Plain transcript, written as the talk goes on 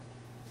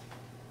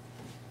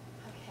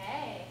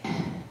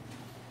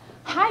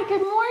Hi,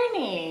 good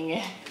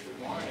morning. Good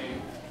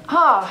morning.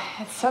 Oh,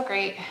 it's so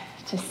great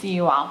to see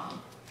you all.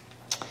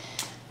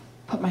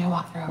 Put my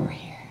water over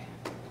here.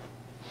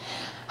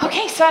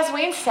 Okay, so as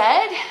Wayne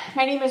said,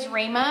 my name is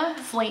Rayma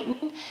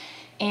Slayton,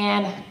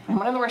 and I'm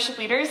one of the worship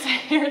leaders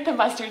here at the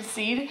Mustard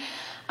Seed.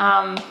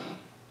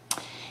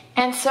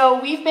 And so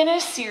we've been in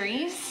a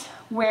series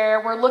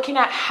where we're looking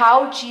at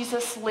how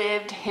Jesus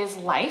lived his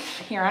life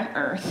here on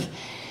earth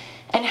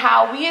and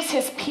how we as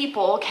his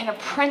people can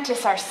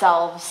apprentice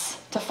ourselves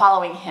to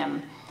following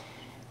him.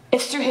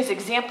 It's through his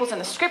examples in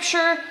the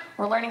scripture,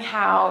 we're learning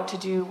how to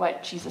do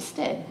what Jesus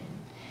did.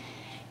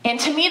 And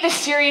to me, this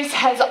series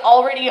has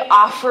already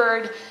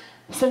offered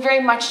some very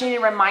much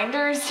needed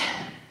reminders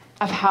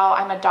of how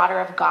I'm a daughter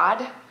of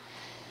God.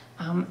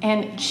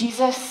 And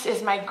Jesus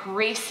is my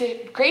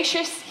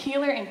gracious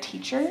healer and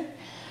teacher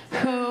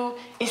who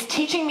is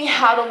teaching me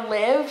how to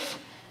live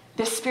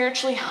this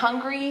spiritually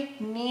hungry,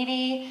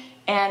 needy,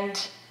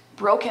 and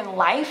broken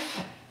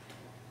life.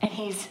 And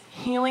he's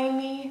healing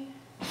me,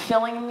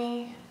 filling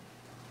me,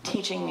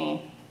 teaching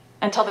me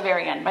until the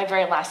very end, my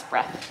very last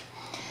breath.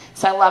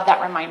 So I love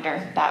that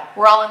reminder that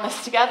we're all in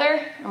this together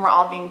and we're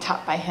all being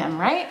taught by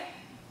him, right?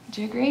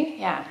 Do you agree?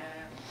 Yeah.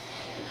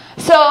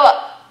 So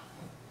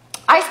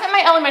I spent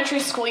my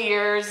elementary school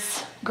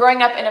years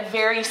growing up in a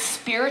very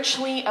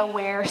spiritually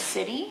aware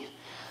city,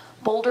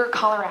 Boulder,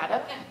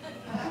 Colorado.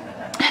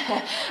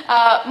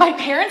 My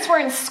parents were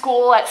in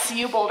school at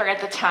CU Boulder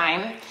at the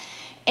time,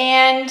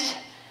 and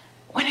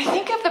when I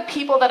think of the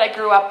people that I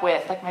grew up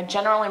with, like my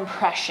general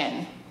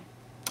impression,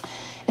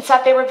 it's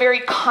that they were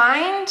very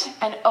kind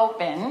and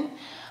open,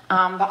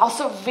 but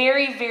also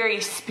very,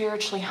 very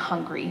spiritually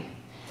hungry.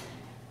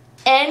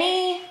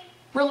 Any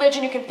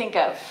religion you can think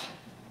of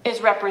is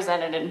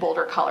represented in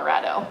Boulder,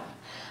 Colorado.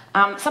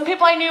 Some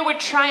people I knew would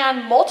try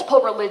on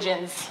multiple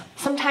religions,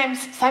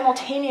 sometimes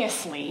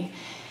simultaneously,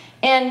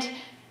 and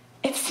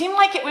it seemed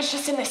like it was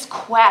just in this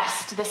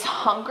quest, this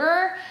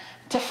hunger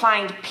to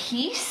find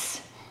peace,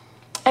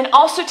 and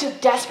also to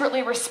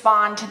desperately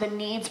respond to the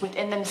needs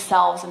within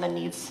themselves and the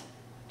needs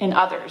in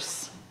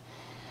others.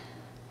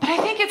 But I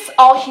think it's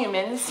all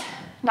humans,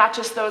 not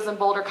just those in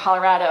Boulder,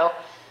 Colorado.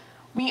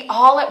 We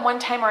all at one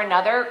time or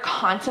another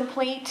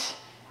contemplate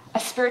a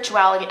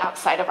spirituality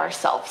outside of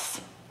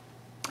ourselves.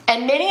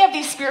 And many of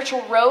these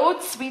spiritual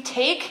roads we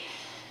take,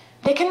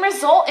 they can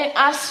result in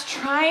us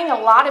trying a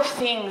lot of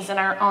things in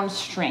our own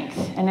strength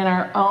and in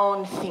our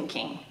own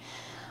thinking.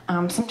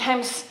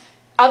 Sometimes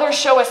others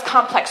show us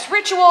complex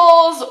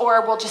rituals,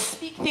 or we'll just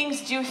speak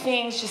things, do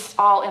things, just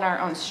all in our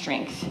own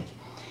strength.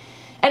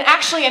 And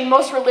actually, in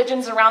most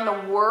religions around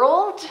the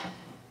world,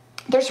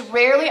 there's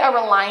rarely a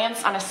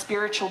reliance on a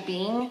spiritual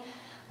being,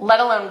 let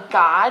alone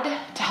God,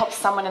 to help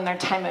someone in their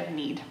time of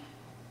need.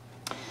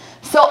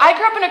 So I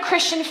grew up in a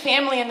Christian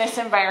family in this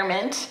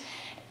environment,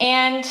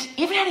 and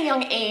even at a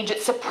young age,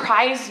 it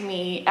surprised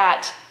me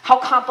at how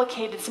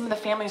complicated some of the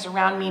families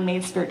around me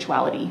made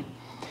spirituality.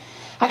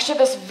 I actually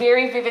have this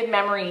very vivid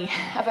memory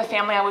of a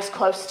family I was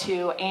close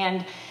to,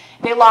 and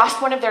they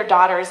lost one of their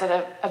daughters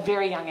at a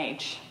very young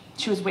age.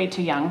 She was way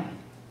too young.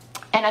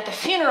 And at the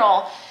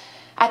funeral,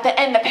 at the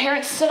end, the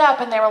parents stood up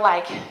and they were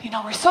like,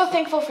 we're so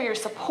thankful for your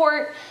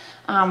support.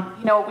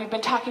 We've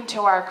been talking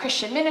to our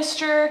Christian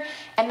minister,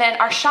 and then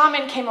our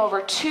shaman came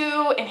over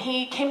too, and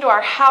he came to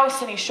our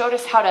house and he showed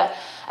us how to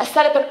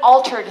set up an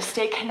altar to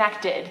stay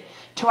connected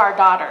to our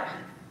daughter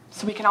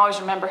so we can always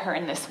remember her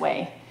in this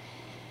way.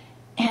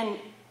 And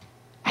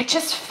I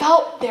just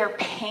felt their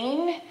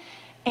pain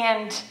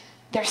and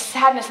their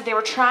sadness, that they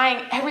were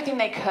trying everything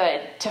they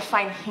could to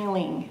find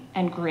healing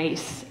and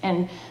grace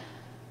and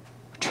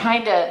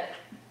trying to,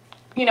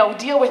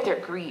 deal with their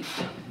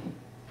grief.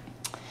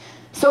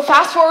 So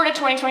fast forward to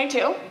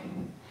 2022.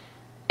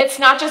 It's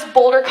not just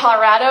Boulder,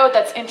 Colorado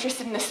that's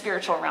interested in the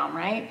spiritual realm,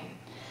 right?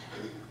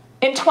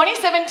 In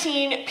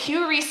 2017,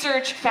 Pew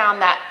Research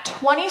found that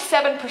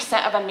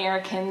 27% of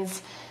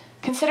Americans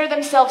consider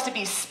themselves to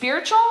be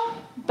spiritual,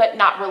 but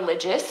not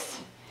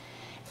religious.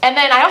 And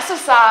then I also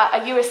saw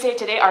a USA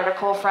Today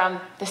article from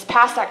this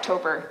past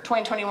October,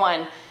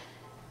 2021.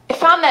 It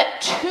found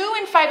that 2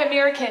 in 5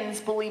 Americans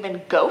believe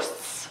in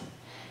ghosts,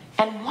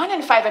 and 1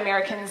 in 5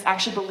 Americans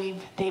actually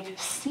believe they've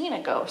seen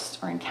a ghost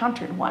or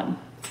encountered one.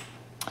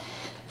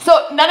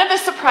 So none of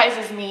this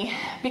surprises me,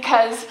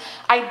 because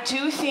I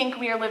do think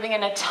we are living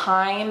in a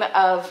time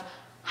of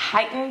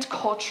heightened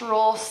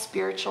cultural,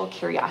 spiritual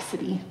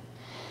curiosity.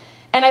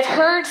 And I've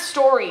heard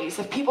stories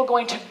of people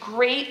going to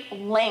great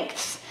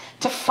lengths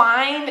to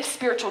find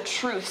spiritual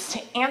truths,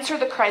 to answer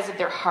the cries of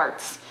their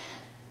hearts,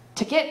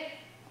 to get,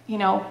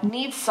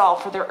 needs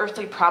solved for their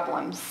earthly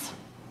problems.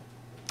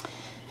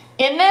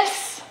 In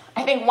this,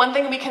 I think one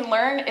thing we can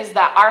learn is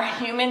that our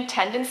human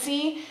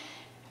tendency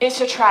is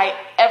to try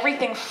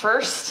everything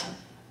first,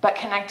 but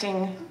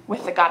connecting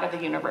with the God of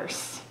the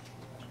universe.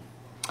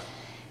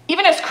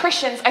 Even as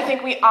Christians, I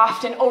think we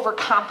often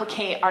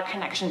overcomplicate our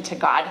connection to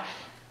God.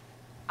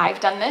 I've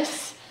done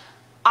this.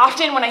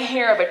 Often when I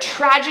hear of a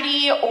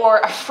tragedy or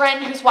a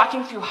friend who's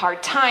walking through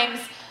hard times,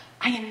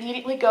 I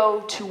immediately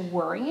go to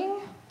worrying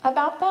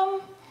about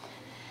them.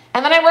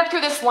 And then I work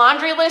through this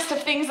laundry list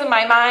of things in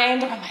my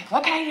mind. I'm like,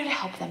 what can I do to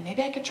help them?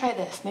 Maybe I could try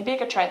this. Maybe I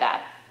could try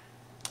that.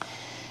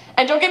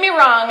 And don't get me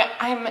wrong,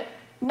 I'm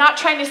not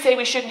trying to say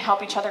we shouldn't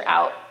help each other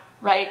out,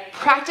 right?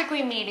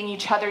 Practically meeting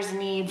each other's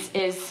needs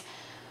is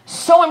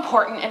so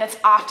important, and it's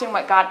often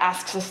what God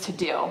asks us to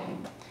do.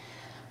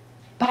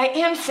 But I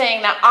am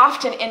saying that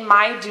often in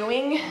my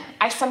doing,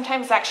 I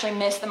sometimes actually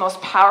miss the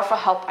most powerful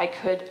help I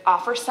could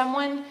offer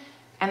someone,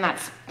 and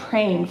that's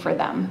praying for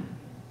them.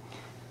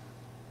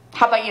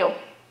 How about you?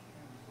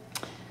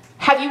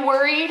 Have you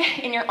worried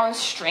in your own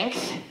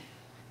strength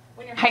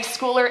when your high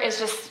schooler is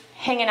just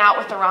hanging out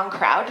with the wrong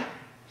crowd?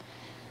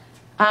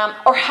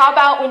 Or how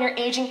about when your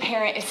aging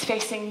parent is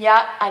facing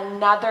yet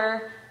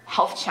another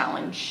health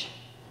challenge?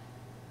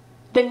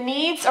 The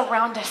needs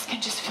around us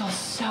can just feel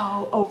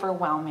so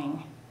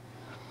overwhelming.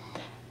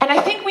 And I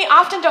think we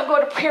often don't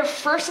go to prayer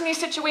first in these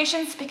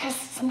situations because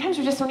sometimes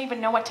we just don't even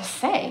know what to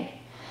say.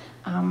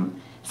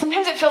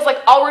 Sometimes it feels like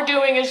all we're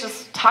doing is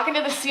just talking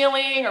to the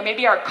ceiling or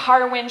maybe our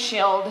car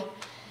windshield.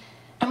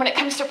 And when it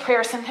comes to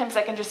prayer, sometimes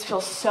I can just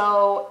feel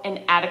so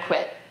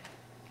inadequate.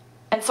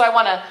 And so I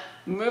want to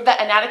move that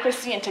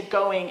inadequacy into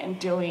going and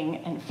doing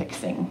and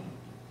fixing.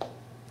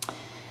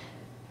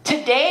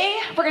 Today,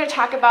 we're going to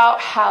talk about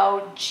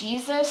how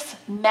Jesus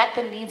met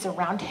the needs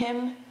around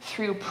him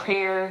through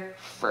prayer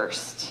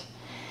first.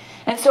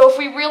 And so if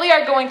we really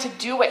are going to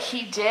do what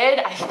he did,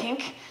 I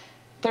think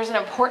there's an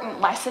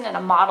important lesson and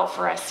a model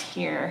for us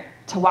here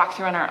to walk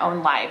through in our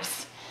own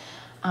lives.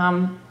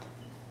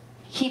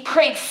 He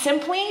prayed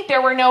simply.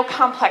 There were no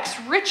complex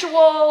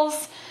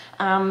rituals.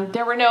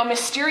 There were no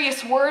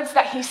mysterious words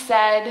that he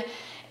said.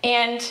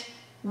 And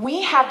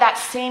we have that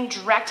same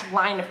direct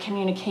line of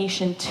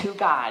communication to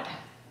God,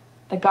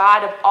 the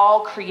God of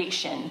all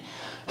creation,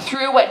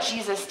 through what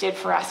Jesus did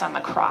for us on the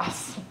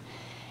cross.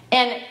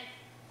 And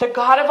the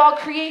God of all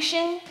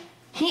creation,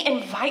 he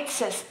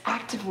invites us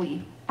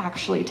actively,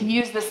 actually, to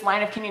use this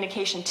line of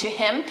communication to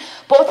him,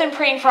 both in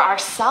praying for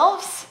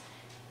ourselves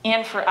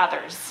and for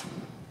others.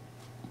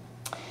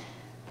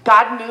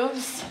 God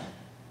moves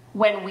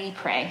when we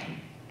pray.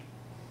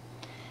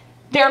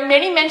 There are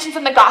many mentions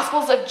in the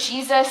Gospels of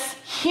Jesus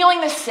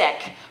healing the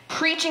sick,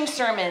 preaching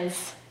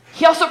sermons.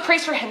 He also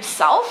prays for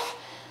himself,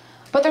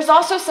 but there's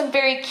also some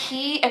very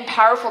key and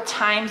powerful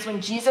times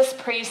when Jesus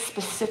prays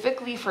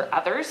specifically for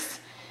others.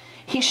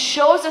 He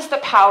shows us the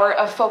power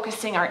of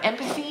focusing our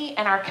empathy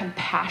and our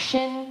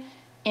compassion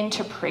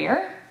into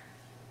prayer.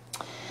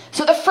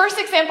 So the first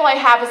example I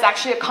have is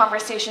actually a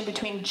conversation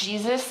between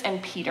Jesus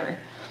and Peter.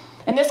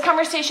 And this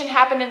conversation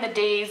happened in the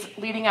days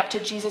leading up to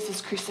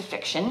Jesus'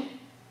 crucifixion.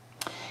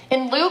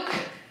 In Luke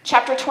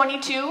chapter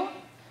 22,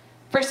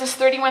 verses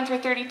 31 through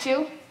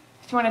 32,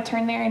 if you want to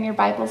turn there in your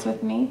Bibles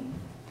with me.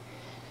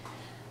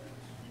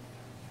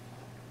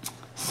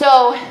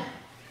 So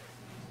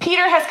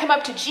Peter has come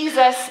up to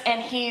Jesus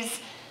and he's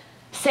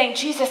saying,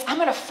 Jesus, I'm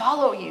going to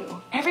follow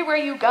you everywhere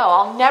you go.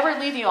 I'll never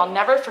leave you. I'll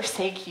never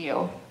forsake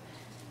you.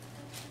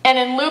 And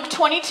in Luke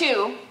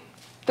 22,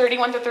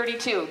 31 to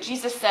 32,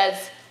 Jesus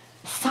says,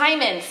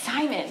 Simon,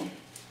 Simon,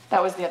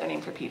 that was the other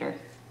name for Peter.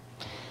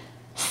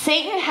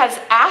 Satan has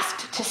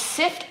asked to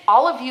sift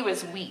all of you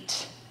as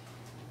wheat,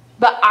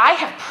 but I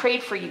have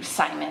prayed for you,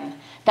 Simon,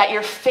 that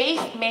your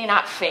faith may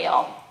not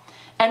fail.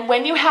 And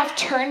when you have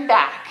turned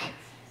back,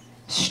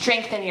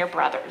 strengthen your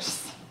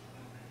brothers.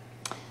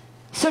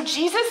 So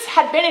Jesus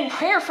had been in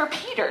prayer for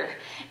Peter,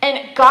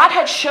 and God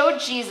had showed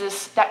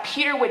Jesus that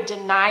Peter would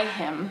deny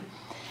him.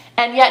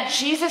 And yet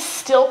Jesus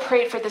still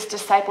prayed for this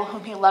disciple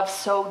whom he loved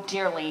so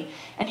dearly.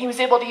 And he was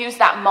able to use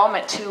that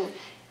moment to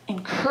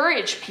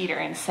encourage Peter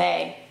and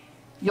say,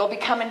 you'll be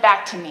coming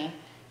back to me.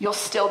 You'll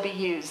still be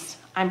used.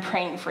 I'm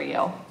praying for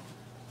you.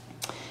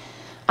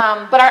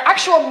 But our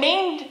actual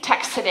main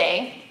text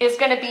today is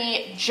going to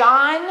be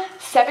John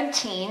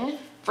 17,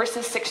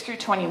 verses 6 through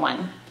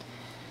 21.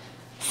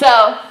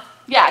 So,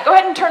 yeah, go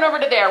ahead and turn over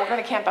to there. We're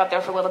going to camp out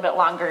there for a little bit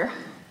longer.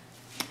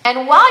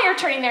 And while you're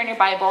turning there in your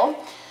Bible,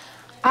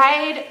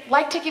 I'd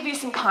like to give you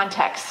some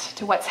context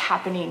to what's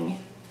happening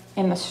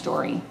in the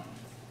story.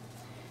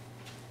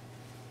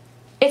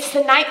 It's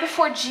the night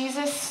before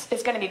Jesus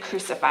is going to be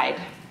crucified.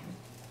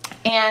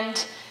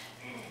 And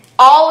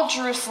all of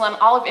Jerusalem,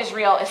 all of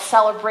Israel is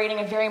celebrating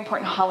a very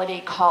important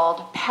holiday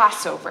called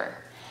Passover.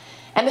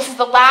 And this is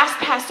the last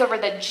Passover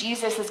that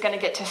Jesus is going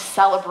to get to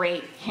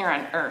celebrate here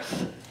on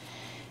earth.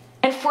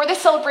 And for this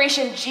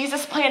celebration,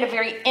 Jesus planned a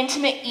very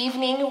intimate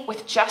evening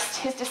with just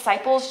his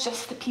disciples,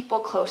 just the people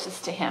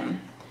closest to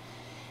him.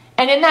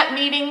 And in that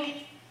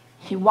meeting,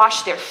 he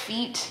washed their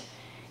feet.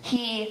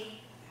 He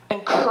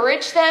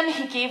encouraged them.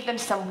 He gave them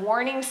some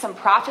warnings, some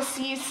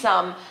prophecies,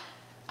 some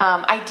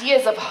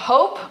ideas of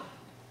hope.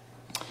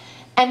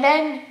 And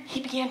then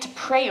he began to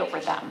pray over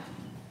them.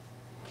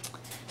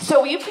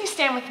 So will you please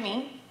stand with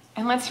me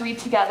and let's read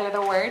together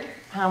the word.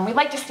 We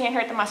like to stand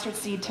here at the Mustard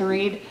Seed to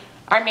read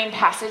our main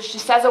passage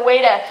just as a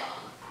way to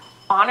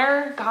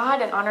honor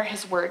God and honor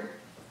his word.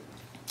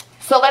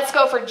 So let's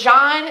go for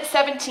John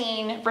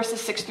 17,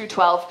 verses 6 through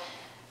 12.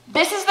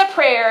 This is the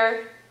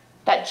prayer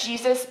that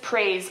Jesus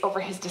prays over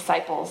his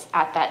disciples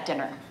at that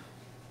dinner.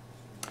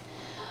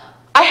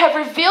 I have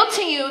revealed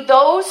to you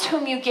those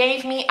whom you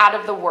gave me out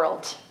of the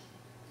world.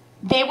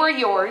 They were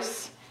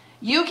yours.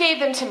 You gave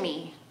them to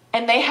me,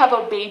 and they have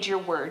obeyed your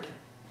word.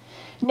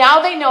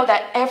 Now they know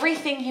that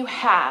everything you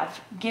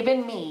have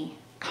given me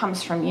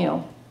comes from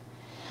you.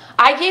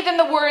 I gave them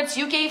the words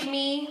you gave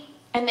me,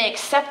 and they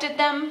accepted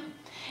them.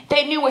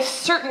 They knew with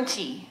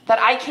certainty that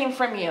I came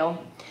from you,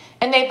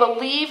 and they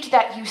believed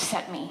that you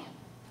sent me.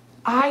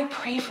 I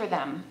pray for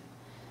them.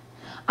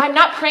 I'm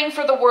not praying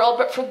for the world,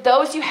 but for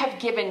those you have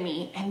given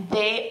me, and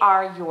they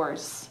are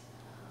yours.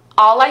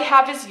 All I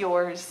have is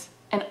yours,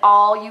 and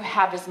all you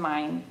have is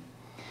mine.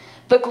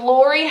 The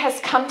glory has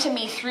come to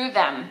me through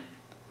them.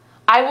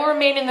 I will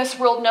remain in this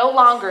world no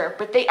longer,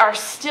 but they are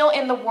still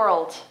in the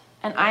world,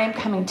 and I am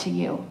coming to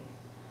you.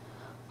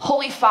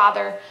 Holy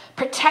Father,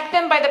 protect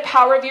them by the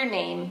power of your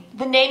name,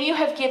 the name you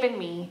have given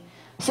me,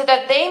 so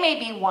that they may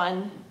be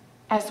one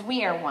as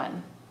we are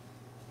one.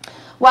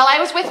 While I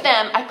was with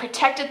them, I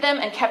protected them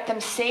and kept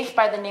them safe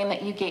by the name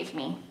that you gave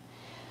me.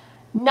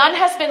 None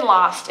has been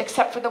lost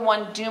except for the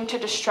one doomed to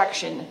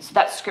destruction, so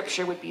that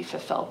scripture would be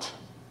fulfilled.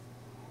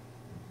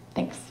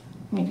 Thanks.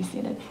 You may be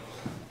seated.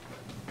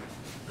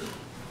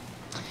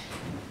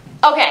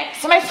 Okay,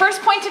 so my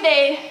first point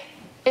today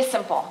is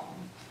simple.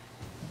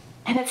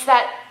 And it's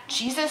that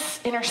Jesus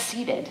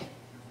interceded.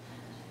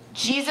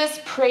 Jesus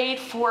prayed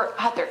for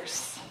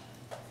others.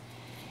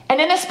 And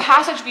in this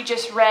passage we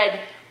just read,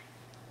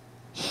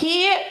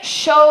 he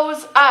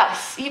shows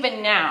us,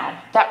 even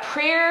now, that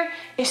prayer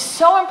is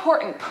so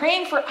important.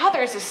 Praying for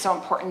others is so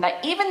important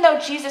that even though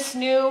Jesus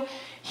knew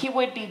he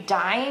would be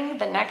dying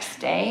the next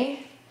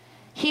day,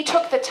 he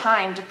took the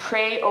time to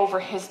pray over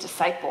his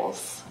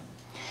disciples.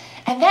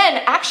 And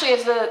then, actually,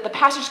 as the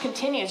passage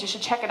continues, you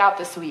should check it out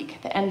this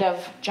week, the end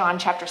of John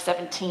chapter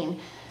 17.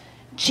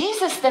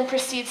 Jesus then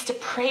proceeds to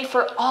pray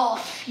for all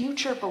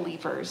future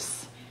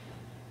believers.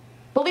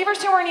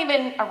 Believers who weren't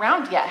even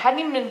around yet, hadn't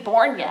even been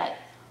born yet.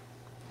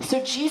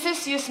 So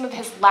Jesus used some of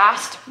his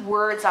last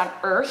words on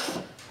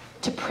earth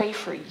to pray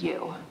for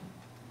you.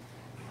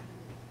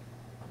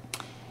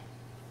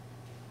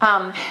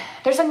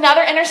 There's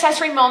another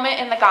intercessory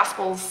moment in the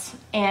Gospels,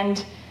 and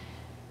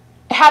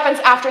it happens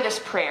after this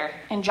prayer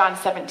in John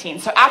 17.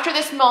 So after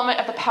this moment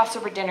of the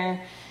Passover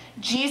dinner,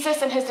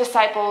 Jesus and his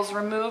disciples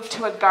were moved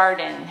to a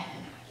garden,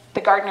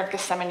 the Garden of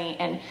Gethsemane,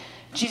 and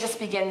Jesus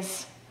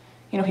begins,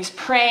 he's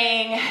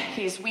praying,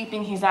 he's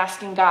weeping, he's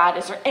asking God,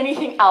 is there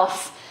anything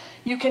else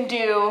you can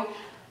do,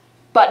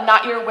 but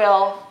not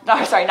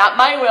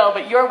my will,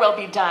 but your will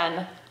be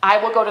done. I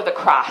will go to the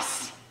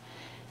cross.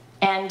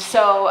 And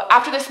so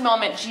after this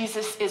moment,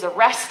 Jesus is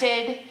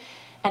arrested,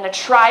 and a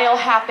trial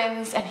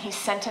happens, and he's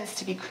sentenced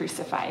to be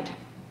crucified.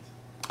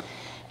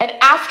 And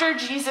after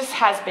Jesus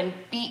has been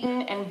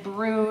beaten and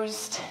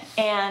bruised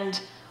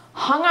and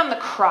hung on the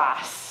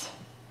cross,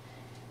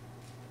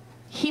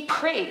 he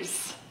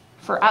prays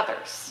for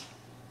others.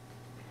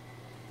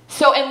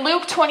 So in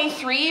Luke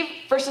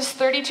 23, verses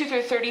 32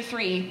 through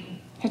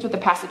 33, here's what the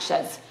passage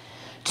says.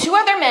 2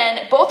 other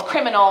men, both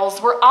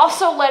criminals, were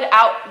also led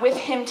out with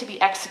him to be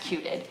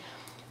executed.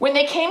 When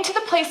they came to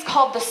the place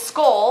called the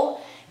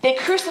Skull, they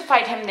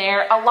crucified him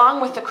there along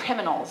with the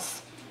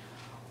criminals,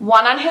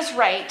 one on his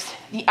right,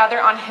 the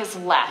other on his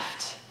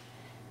left.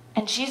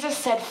 And Jesus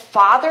said,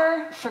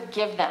 Father,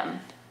 forgive them,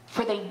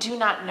 for they do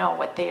not know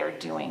what they are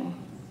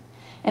doing.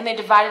 And they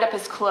divided up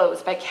his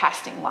clothes by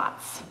casting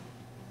lots.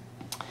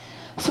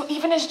 So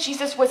even as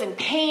Jesus was in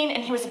pain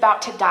and he was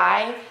about to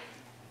die,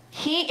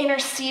 he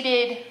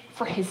interceded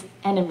for his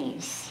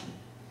enemies.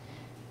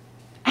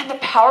 And the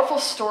powerful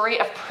story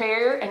of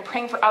prayer and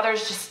praying for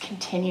others just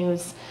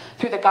continues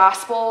through the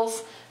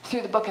Gospels,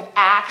 through the book of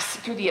Acts,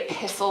 through the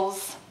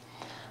epistles.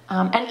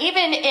 And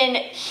even in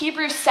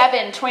Hebrews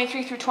 7,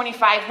 23 through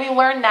 25, we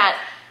learn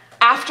that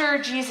after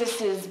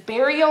Jesus'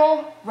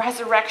 burial,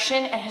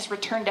 resurrection, and his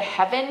return to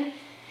heaven,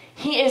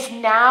 he is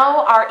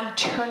now our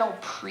eternal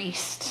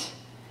priest.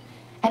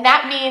 And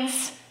that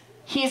means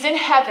he's in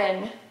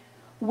heaven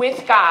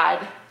with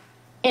God,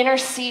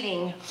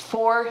 interceding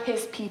for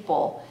his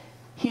people.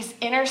 He's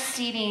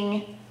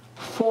interceding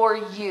for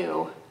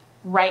you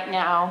right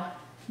now,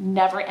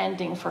 never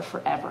ending for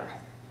forever.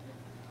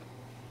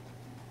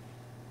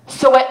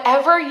 So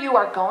whatever you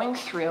are going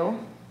through,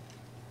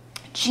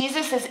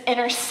 Jesus is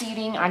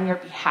interceding on your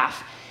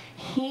behalf.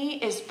 He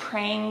is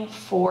praying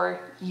for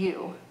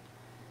you.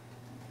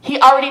 He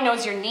already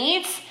knows your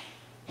needs.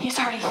 He's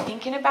already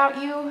thinking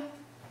about you.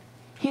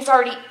 He's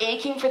already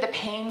aching for the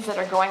pains that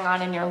are going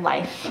on in your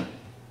life.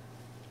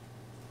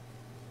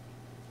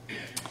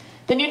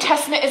 The New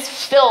Testament is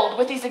filled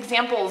with these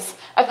examples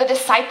of the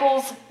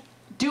disciples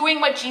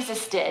doing what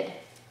Jesus did,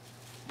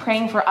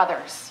 praying for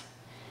others.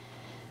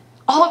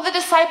 All of the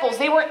disciples,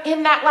 they were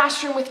in that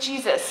last room with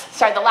Jesus.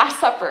 The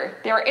Last Supper.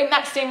 They were in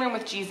that same room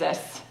with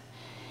Jesus.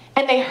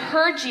 And they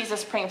heard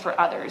Jesus praying for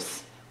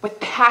others with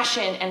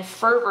passion and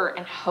fervor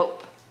and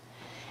hope.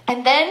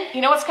 And then,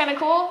 you know what's kind of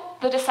cool?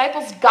 The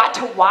disciples got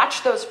to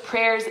watch those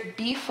prayers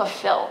be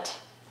fulfilled.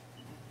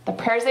 The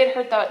prayers they'd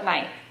heard that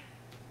night,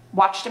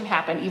 watched them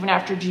happen even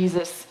after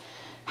Jesus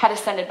had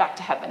ascended back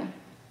to heaven.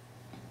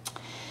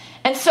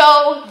 And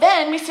so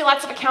then we see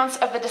lots of accounts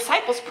of the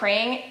disciples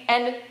praying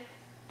and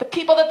the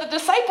people that the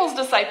disciples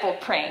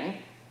discipled praying.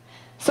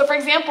 So for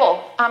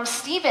example,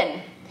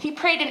 Stephen, he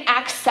prayed in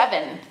Acts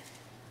 7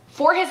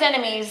 for his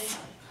enemies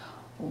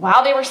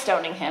while they were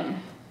stoning him.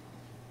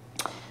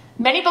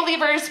 Many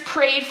believers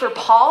prayed for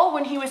Paul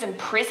when he was in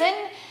prison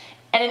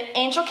and an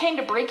angel came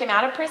to break him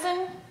out of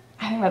prison.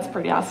 I think that's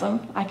pretty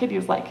awesome. I could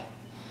use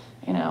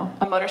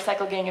a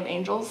motorcycle gang of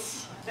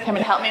angels. Come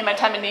and help me in my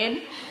time of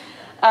need.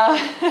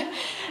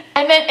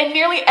 And then in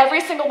nearly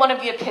every single one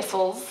of the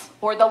epistles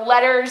or the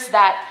letters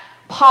that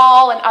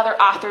Paul and other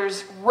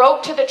authors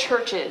wrote to the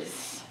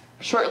churches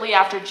shortly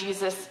after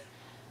Jesus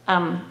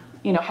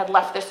had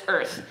left this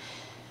earth,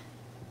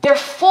 they're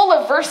full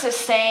of verses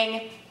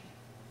saying,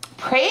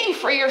 pray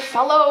for your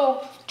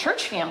fellow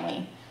church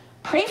family.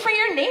 Pray for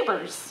your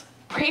neighbors.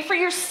 Pray for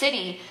your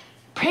city.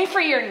 Pray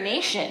for your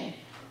nation.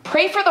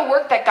 Pray for the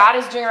work that God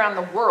is doing around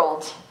the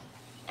world.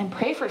 And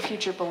pray for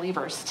future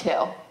believers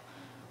too.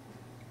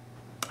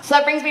 So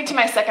that brings me to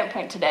my second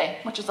point today,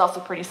 which is also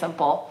pretty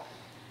simple.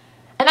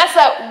 And that's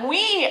that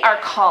we are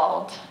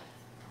called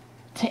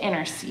to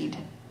intercede.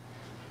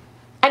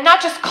 And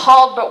not just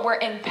called, but we're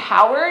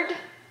empowered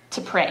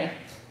to pray.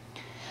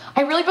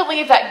 I really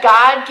believe that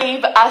God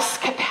gave us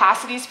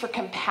capacities for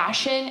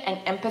compassion and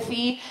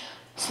empathy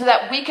so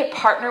that we could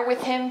partner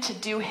with him to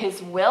do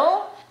his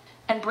will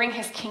and bring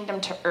his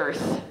kingdom to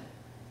earth.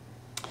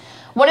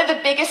 One of the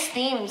biggest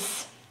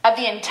themes of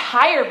the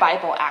entire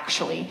Bible,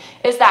 actually,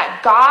 is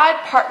that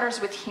God partners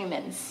with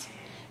humans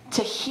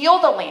to heal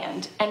the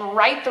land and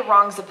right the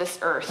wrongs of this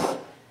earth.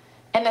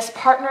 And this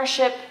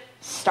partnership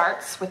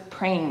starts with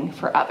praying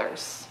for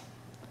others.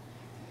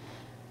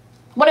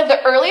 One of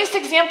the earliest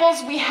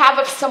examples we have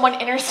of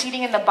someone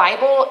interceding in the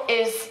Bible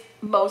is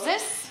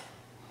Moses.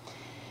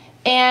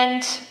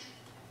 And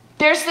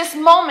there's this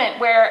moment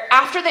where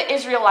after the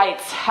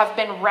Israelites have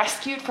been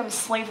rescued from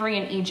slavery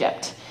in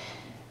Egypt,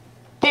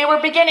 they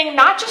were beginning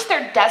not just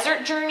their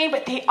desert journey,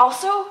 but they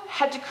also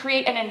had to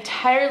create an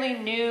entirely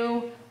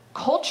new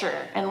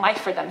culture and life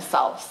for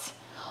themselves.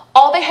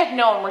 All they had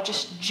known were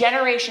just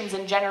generations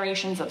and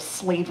generations of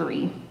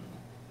slavery.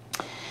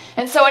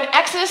 And so in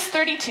Exodus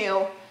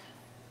 32,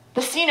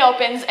 the scene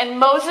opens and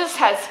Moses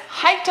has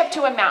hiked up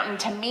to a mountain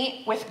to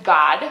meet with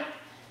God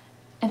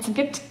and to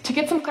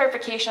get some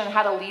clarification on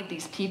how to lead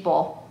these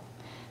people,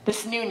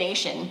 this new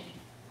nation.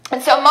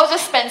 And so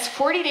Moses spends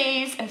 40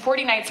 days and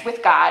 40 nights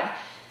with God.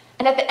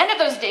 And at the end of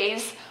those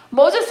days,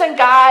 Moses and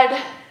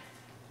God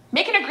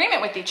make an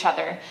agreement with each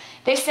other.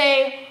 They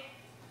say,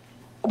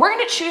 we're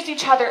going to choose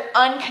each other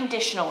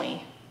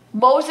unconditionally.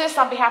 Moses,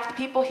 on behalf of the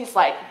people, he's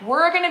like,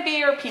 we're going to be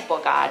your people,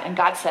 God. And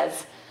God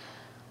says,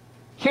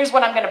 here's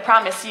what I'm going to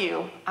promise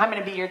you. I'm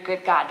going to be your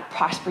good God to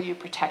prosper you,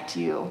 protect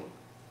you,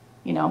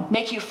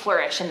 make you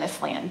flourish in this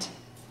land.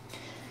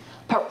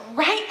 But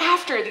right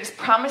after these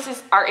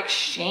promises are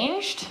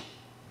exchanged,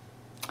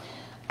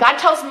 God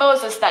tells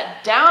Moses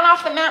that down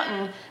off the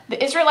mountain,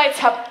 the Israelites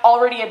have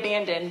already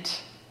abandoned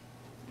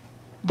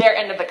their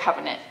end of the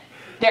covenant,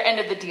 their end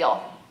of the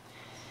deal.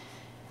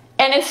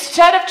 And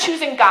instead of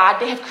choosing God,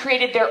 they have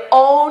created their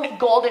own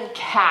golden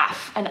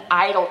calf, an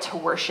idol to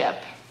worship.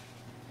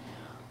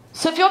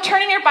 So if you'll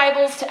turn in your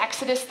Bibles to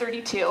Exodus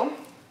 32,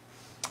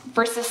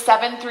 verses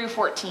 7 through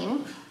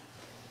 14,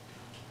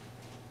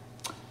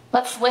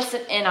 let's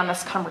listen in on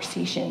this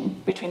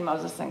conversation between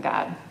Moses and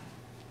God.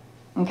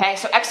 Okay,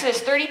 so Exodus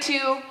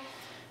 32,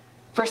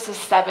 verses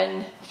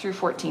 7 through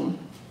 14.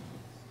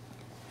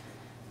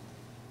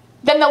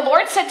 Then the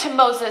Lord said to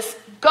Moses,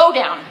 go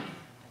down,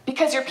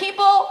 because your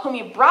people whom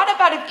you brought up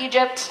out of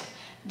Egypt,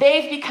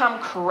 they've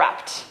become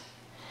corrupt.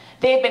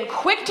 They have been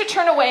quick to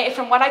turn away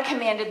from what I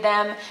commanded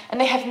them, and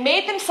they have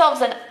made themselves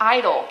an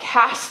idol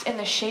cast in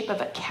the shape of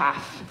a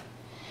calf.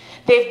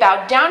 They've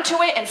bowed down to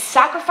it and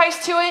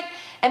sacrificed to it,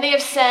 and they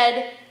have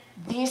said,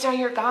 these are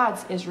your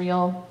gods,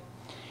 Israel,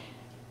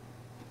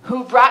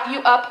 who brought you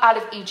up out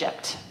of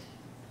Egypt.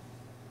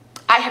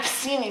 I have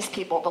seen these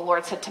people, the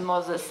Lord said to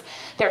Moses.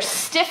 They're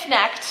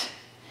stiff-necked.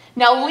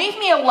 Now leave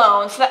me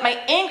alone so that my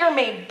anger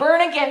may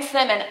burn against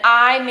them and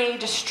I may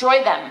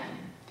destroy them.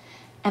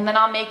 And then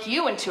I'll make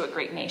you into a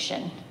great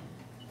nation.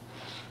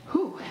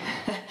 Whew.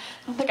 I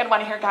don't think I'd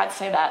want to hear God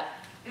say that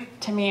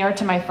to me or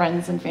to my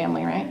friends and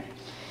family, right?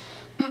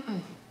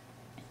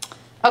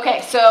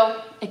 Okay,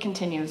 so it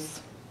continues.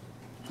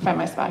 Find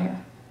my spot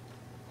here.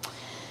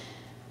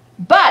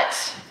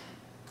 But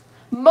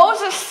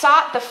Moses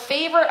sought the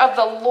favor of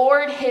the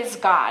Lord his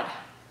God.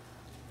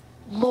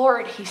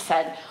 Lord, he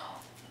said,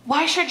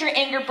 why should your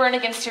anger burn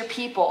against your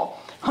people,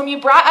 whom you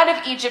brought out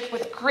of Egypt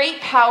with great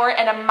power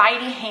and a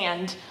mighty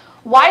hand?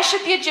 Why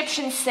should the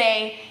Egyptians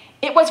say,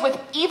 it was with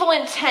evil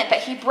intent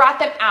that he brought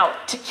them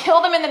out, to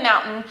kill them in the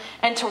mountain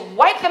and to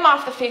wipe them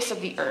off the face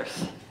of the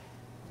earth?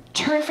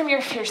 Turn from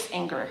your fierce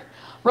anger.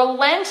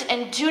 Relent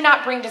and do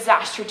not bring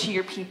disaster to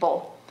your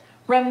people.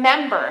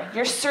 Remember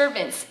your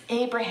servants,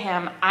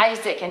 Abraham,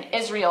 Isaac, and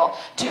Israel,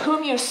 to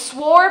whom you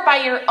swore by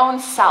your own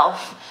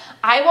self,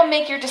 I will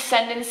make your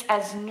descendants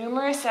as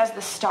numerous as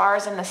the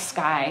stars in the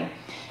sky,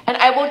 and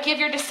and I will give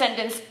your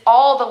descendants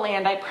all the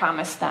land I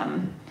promised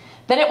them.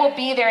 Then it will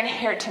be their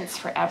inheritance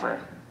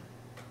forever."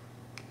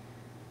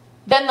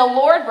 Then the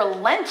Lord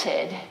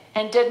relented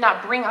and did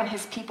not bring on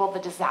his people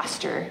the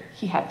disaster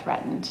he had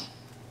threatened.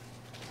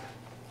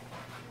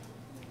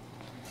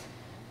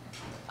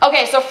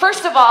 Okay, so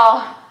first of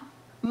all,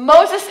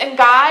 Moses and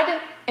God,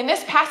 in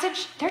this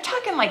passage, they're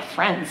talking like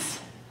friends.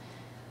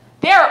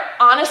 They're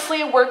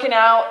honestly working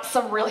out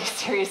some really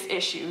serious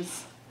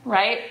issues,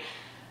 right?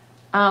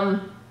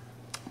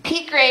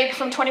 Pete Greig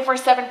from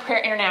 24/7 Prayer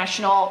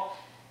International,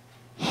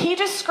 he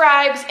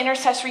describes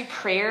intercessory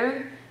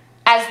prayer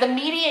as the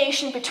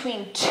mediation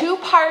between two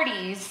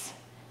parties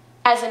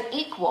as an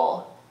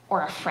equal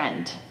or a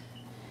friend.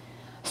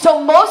 So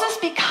Moses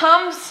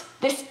becomes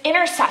this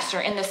intercessor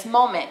in this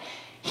moment.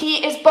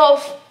 He is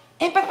both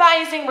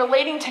empathizing,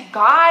 relating to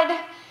God,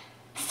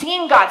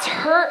 seeing God's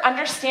hurt,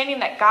 understanding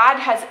that God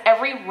has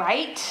every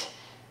right,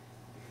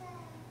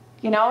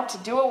 to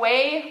do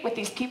away with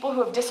these people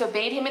who have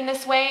disobeyed him in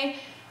this way.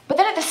 But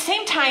then at the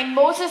same time,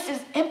 Moses is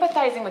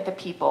empathizing with the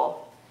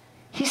people.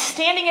 He's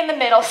standing in the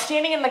middle,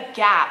 standing in the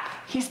gap.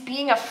 He's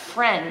being a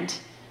friend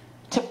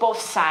to both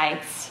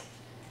sides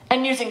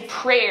and using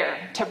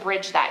prayer to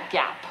bridge that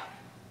gap.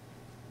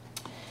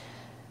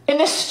 In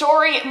this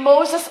story,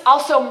 Moses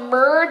also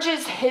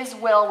merges his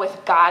will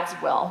with God's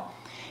will.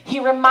 He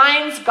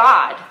reminds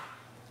God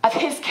of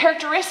his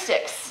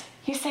characteristics.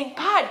 He's saying,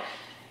 "God,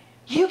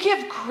 you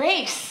give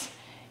grace.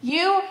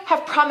 You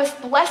have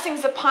promised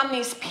blessings upon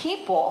these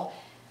people.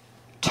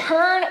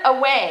 Turn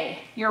away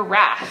your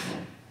wrath."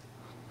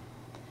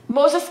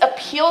 Moses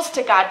appeals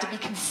to God to be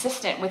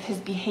consistent with his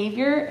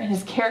behavior and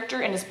his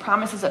character and his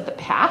promises of the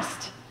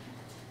past.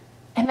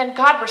 And then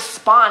God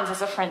responds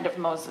as a friend of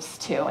Moses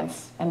too,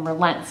 and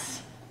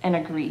relents and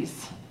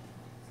agrees.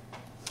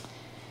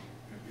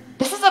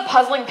 This is a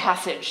puzzling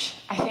passage.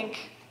 I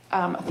think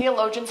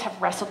theologians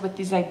have wrestled with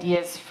these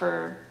ideas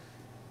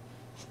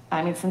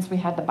since we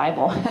had the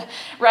Bible,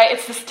 right?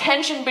 It's this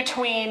tension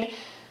between,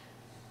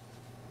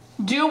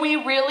 do we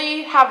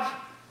really have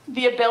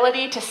the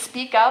ability to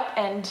speak up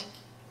and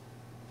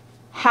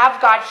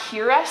have God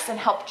hear us and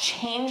help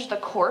change the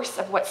course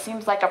of what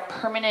seems like a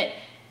permanent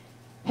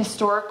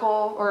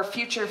historical or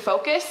future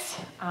focus?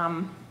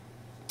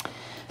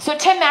 So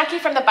Tim Mackey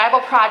from the Bible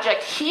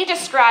Project, he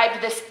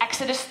described this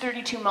Exodus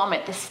 32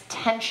 moment, this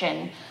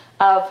tension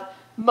of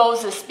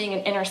Moses being an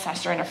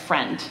intercessor and a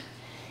friend.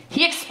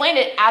 He explained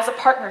it as a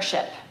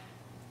partnership.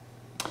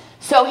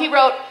 So he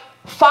wrote,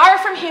 "Far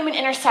from human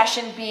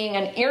intercession being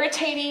an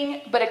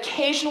irritating but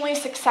occasionally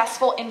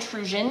successful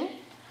intrusion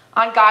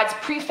on God's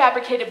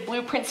prefabricated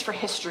blueprints for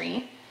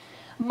history,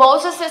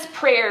 Moses'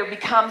 prayer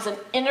becomes an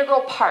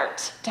integral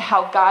part to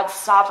how God's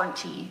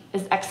sovereignty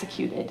is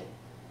executed.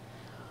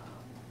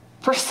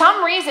 For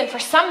some reason, for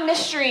some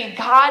mystery,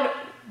 God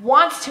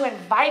wants to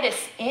invite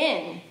us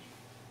in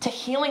to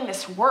healing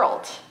this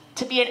world,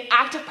 to be an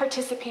active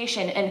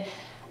participation and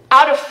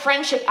out of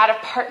friendship, out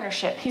of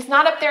partnership. He's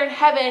not up there in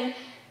heaven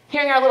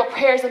hearing our little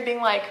prayers and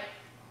being like,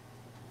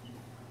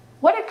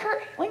 what did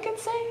Kurt Lincoln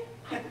say?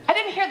 I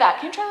didn't hear that.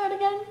 Can you try that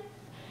again?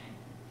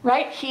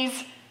 Right?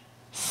 He's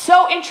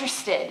so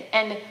interested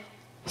and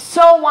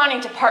so wanting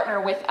to partner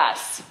with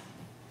us.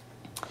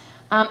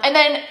 And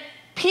then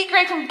Pete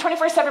Greig from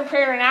 24/7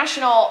 Prayer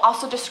International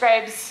also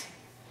describes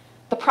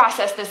the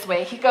process this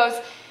way. He goes,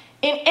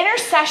 in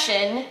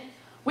intercession,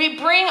 we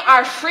bring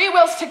our free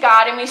wills to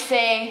God and we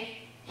say,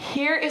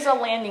 here is a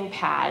landing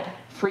pad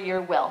for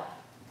your will.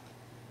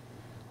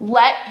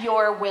 Let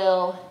your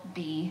will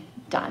be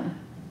done.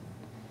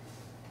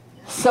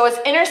 So as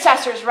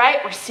intercessors,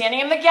 right, we're standing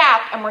in the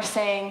gap and we're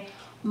saying,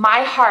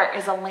 my heart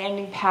is a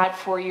landing pad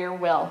for your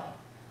will.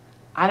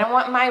 I don't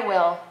want my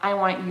will, I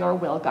want your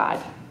will,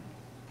 God.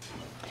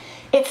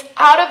 It's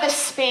out of this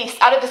space,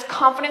 out of this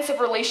confidence of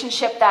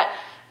relationship that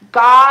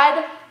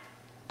God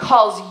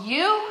calls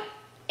you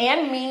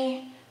and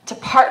me to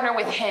partner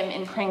with him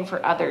in praying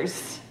for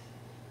others.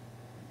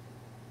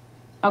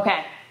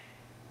 Okay.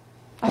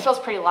 That feels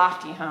pretty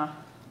lofty, huh?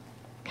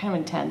 Kind of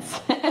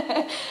intense.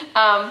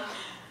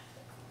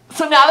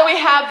 So now that we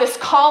have this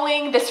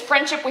calling, this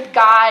friendship with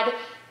God,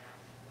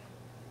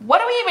 what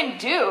do we even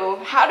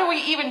do? How do we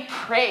even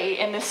pray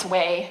in this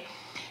way?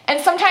 And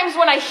sometimes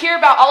when I hear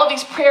about all of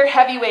these prayer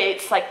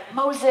heavyweights like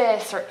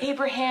Moses or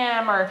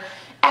Abraham or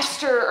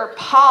Esther or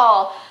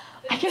Paul,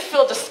 I can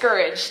feel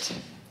discouraged.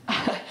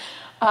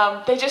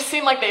 They just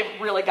seem like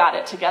they've really got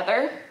it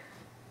together,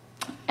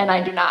 and I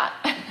do not.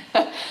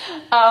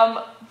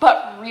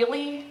 But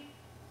really,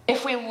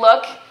 if we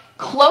look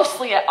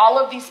closely at all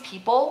of these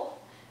people,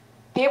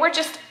 they were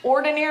just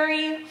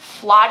ordinary,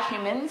 flawed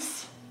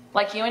humans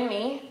like you and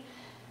me.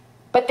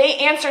 But they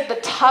answered the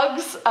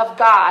tugs of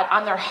God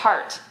on their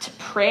heart to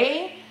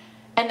pray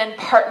and then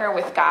partner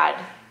with God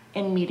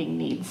in meeting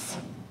needs.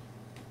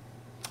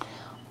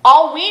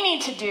 All we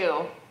need to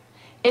do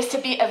is to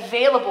be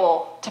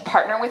available to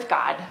partner with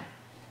God,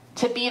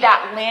 to be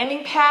that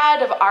landing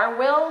pad of our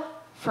will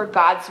for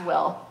God's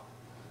will.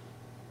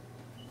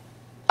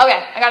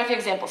 Okay, I got a few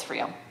examples for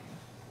you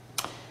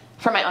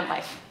from my own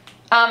life.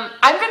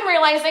 I've been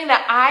realizing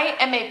that I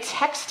am a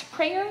text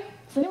prayer.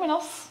 Does anyone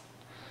else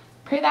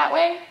pray that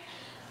way?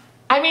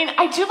 I mean,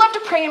 I do love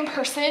to pray in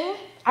person.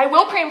 I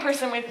will pray in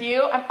person with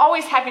you. I'm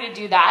always happy to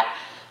do that.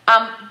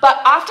 But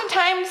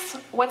oftentimes,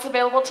 what's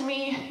available to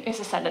me is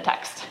to send a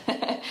text.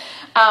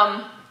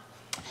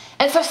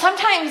 And so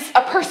sometimes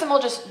a person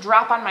will just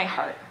drop on my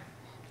heart.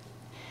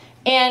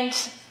 And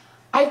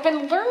I've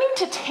been learning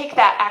to take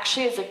that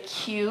actually as a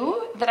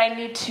cue that I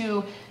need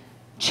to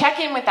check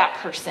in with that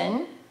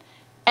person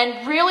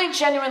and really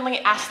genuinely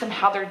ask them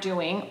how they're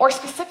doing, or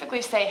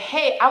specifically say,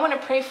 hey, I want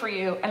to pray for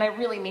you, and I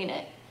really mean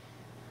it.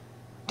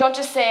 Don't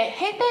just say,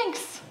 hey,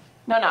 thanks.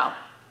 No.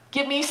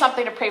 Give me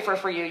something to pray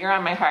for you. You're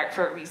on my heart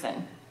for a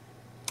reason.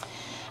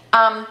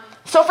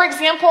 So for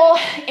example,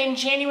 in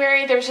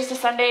January, there was just a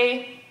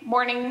Sunday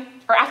morning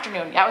or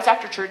afternoon. Yeah, it was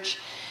after church.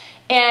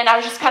 And I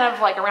was just kind of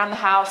like around the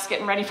house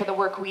getting ready for the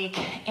work week.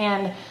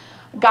 And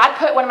God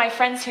put one of my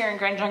friends here in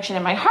Grand Junction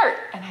in my heart.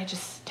 And I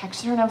just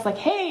texted her and I was like,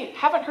 hey,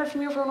 haven't heard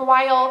from you for a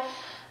while.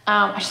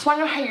 I just want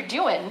to know how you're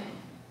doing.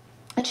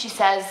 And she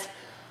says,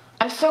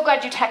 I'm so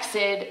glad you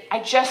texted.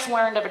 I just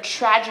learned of a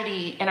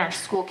tragedy in our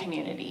school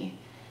community.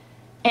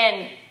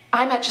 And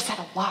I'm just at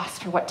a loss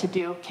for what to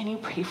do. Can you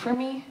pray for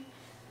me?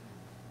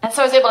 And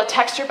so I was able to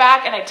text her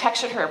back, and I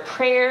texted her a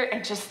prayer,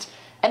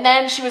 and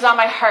then she was on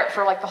my heart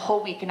for like the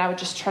whole week, and I would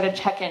just try to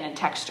check in and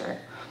text her.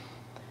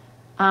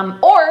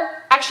 Or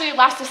actually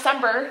last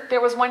December,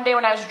 there was one day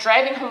when I was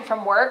driving home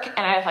from work, and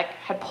I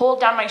had pulled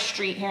down my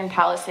street here in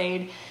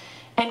Palisade,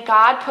 and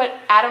God put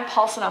Adam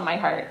Paulson on my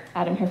heart,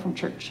 Adam here from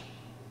church.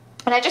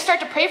 And I just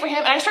started to pray for him,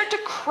 and I started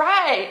to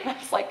cry. And I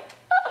was like,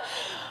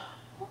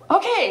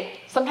 okay.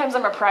 Sometimes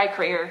I'm a pride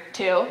crier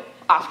too,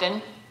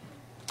 often.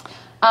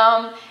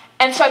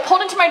 And so I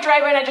pulled into my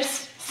driveway and I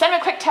just sent him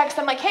a quick text.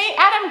 I'm like, hey,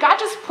 Adam, God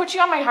just put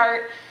you on my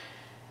heart.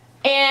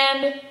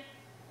 And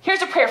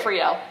here's a prayer for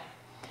you.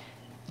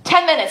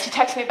 10 minutes, he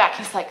texted me back.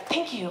 He's like,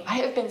 thank you. I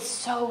have been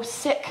so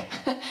sick.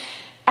 And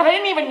I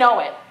didn't even know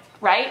it,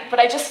 right? But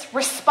I just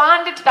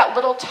responded to that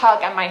little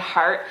tug on my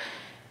heart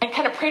and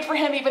kind of prayed for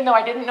him, even though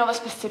I didn't know the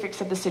specifics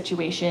of the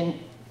situation.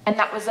 And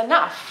that was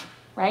enough,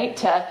 right?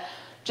 To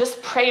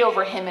just pray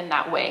over him in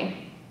that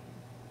way.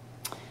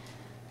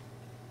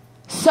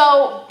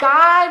 So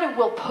God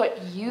will put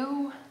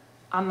you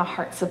on the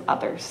hearts of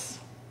others.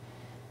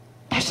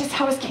 That's just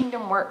how his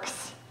kingdom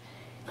works.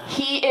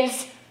 He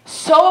is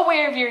so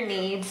aware of your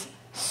needs,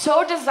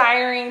 so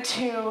desiring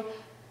to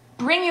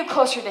bring you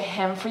closer to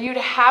him, for you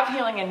to have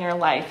healing in your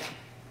life,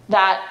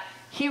 that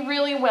he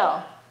really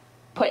will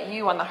put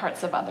you on the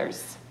hearts of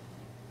others.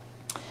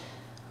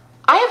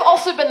 I have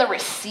also been the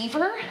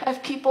receiver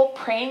of people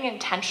praying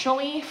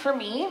intentionally for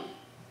me.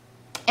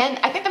 And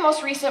I think the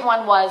most recent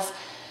one was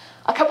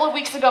a couple of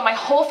weeks ago. My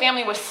whole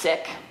family was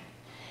sick.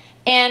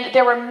 And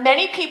there were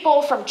many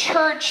people from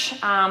church,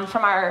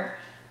 from our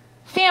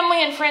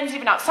family and friends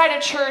even outside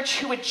of church,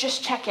 who would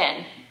just check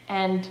in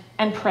and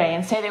pray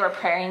and say they were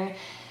praying.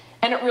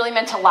 And it really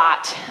meant a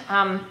lot.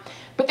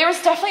 But there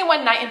was definitely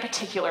one night in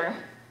particular.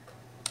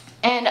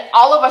 And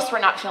all of us were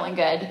not feeling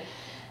good.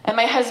 And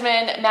my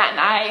husband, Matt, and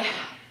I,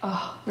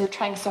 we were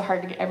trying so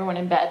hard to get everyone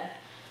in bed.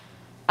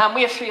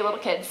 We have 3 little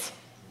kids.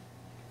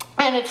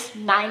 And it's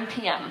 9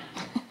 p.m.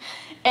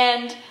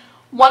 And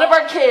one of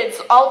our kids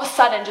all of a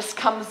sudden just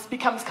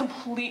becomes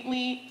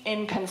completely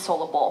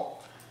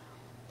inconsolable.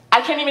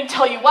 I can't even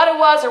tell you what it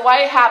was or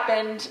why it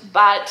happened,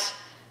 but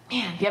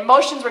man, the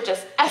emotions were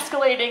just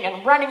escalating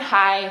and running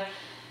high.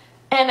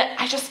 And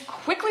I just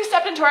quickly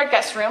stepped into our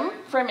guest room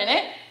for a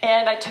minute,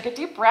 and I took a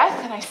deep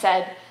breath, and I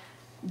said,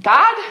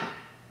 God,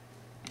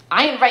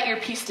 I invite your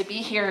peace to be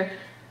here.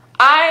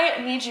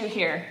 I need you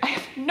here. I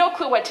have no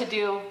clue what to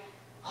do.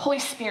 Holy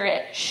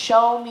Spirit,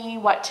 show me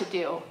what to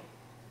do.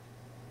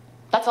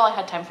 That's all I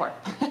had time for.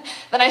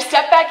 Then I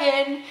stepped back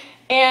in,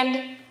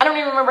 and I don't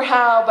even remember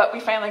how, but we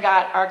finally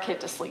got our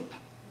kid to sleep.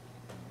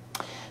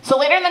 So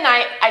later in the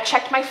night, I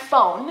checked my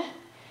phone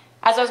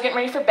as I was getting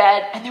ready for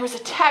bed, and there was a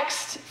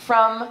text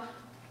from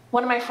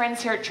one of my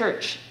friends here at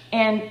church.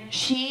 And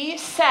she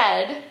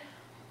said,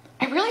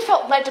 I really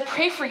felt led to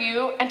pray for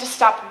you and to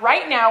stop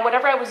right now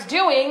whatever I was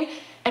doing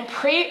and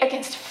pray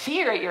against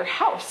fear at your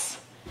house.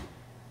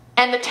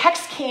 And the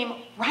text came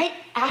right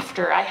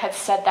after I had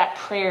said that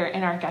prayer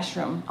in our guest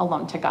room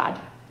alone to God.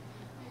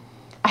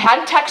 I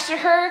hadn't texted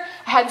her.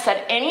 I hadn't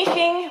said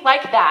anything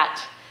like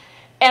that.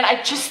 And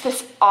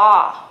this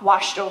awe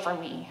washed over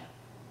me,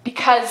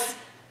 because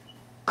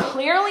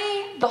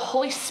clearly the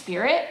Holy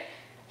Spirit,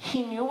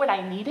 he knew what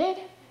I needed.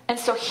 And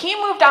so he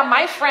moved on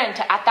my friend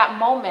to, at that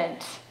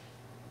moment,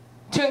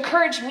 to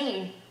encourage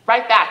me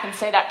right back and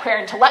say that prayer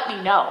and to let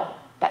me know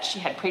that she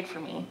had prayed for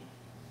me.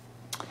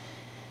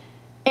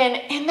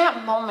 And in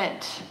that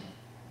moment,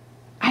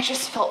 I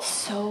just felt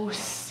so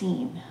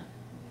seen.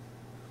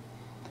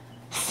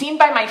 Seen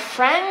by my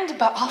friend,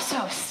 but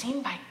also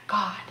seen by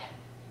God.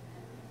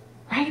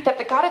 Right? That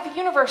the God of the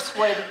universe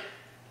would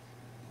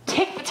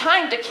take the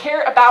time to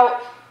care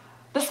about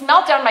this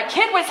meltdown my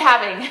kid was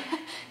having.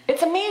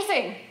 It's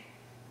amazing.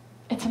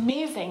 It's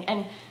amazing.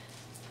 And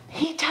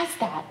he does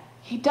that.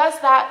 He does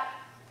that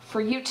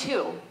for you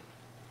too.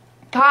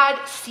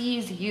 God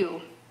sees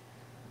you.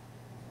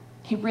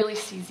 He really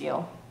sees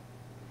you.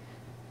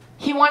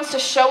 He wants to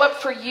show up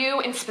for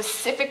you in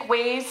specific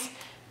ways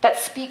that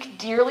speak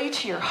dearly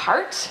to your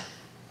heart.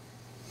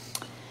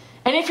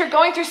 And if you're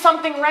going through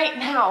something right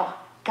now,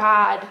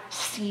 God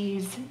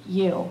sees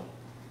you.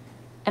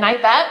 And I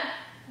bet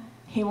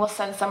he will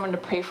send someone to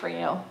pray for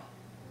you.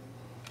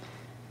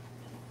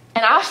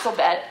 And I also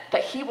bet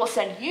that he will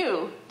send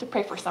you to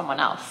pray for someone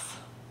else.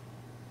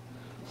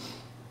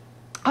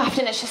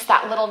 Often it's just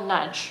that little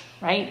nudge,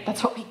 right?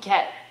 That's what we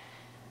get.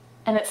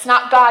 And it's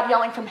not God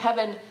yelling from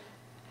heaven,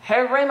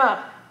 "Hey,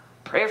 Rima,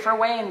 pray for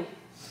Wayne."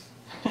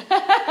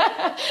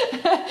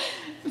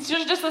 It's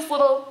just this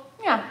little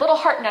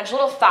heart nudge,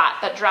 little thought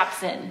that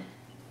drops in.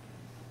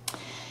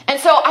 And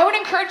so I would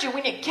encourage you,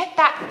 when you get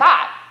that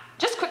thought,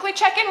 just quickly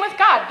check in with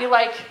God. Be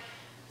like,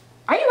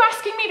 are you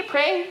asking me to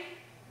pray?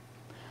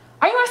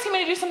 Are you asking me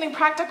to do something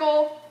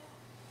practical?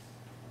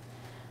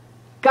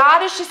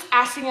 God is just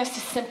asking us to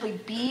simply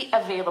be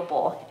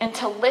available and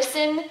to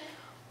listen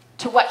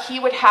to what he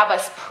would have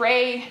us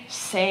pray,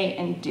 say,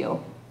 and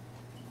do.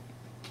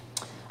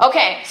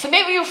 Okay, so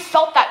maybe you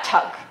felt that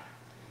tug.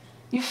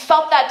 You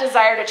felt that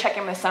desire to check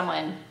in with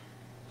someone.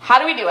 How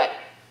do we do it?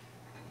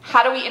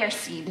 How do we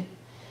intercede?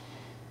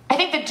 I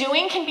think the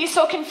doing can be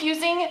so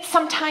confusing.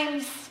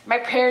 Sometimes my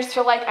prayers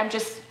feel like I'm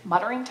just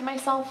muttering to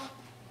myself.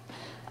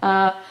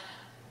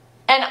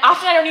 And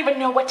often I don't even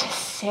know what to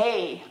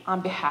say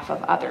on behalf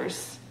of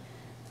others,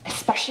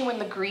 especially when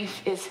the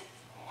grief is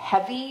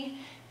heavy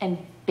and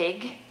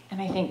big.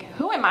 And I think,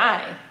 who am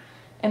I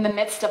in the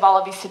midst of all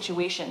of these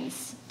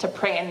situations to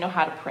pray and know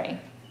how to pray?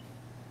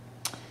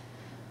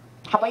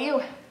 How about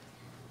you?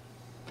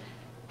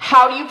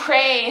 How do you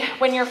pray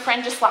when your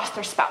friend just lost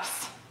their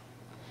spouse?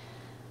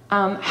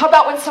 How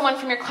about when someone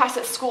from your class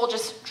at school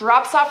just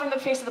drops off from the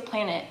face of the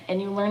planet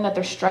and you learn that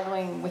they're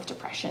struggling with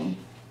depression?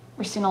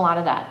 We're seeing a lot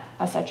of that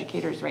as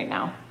educators right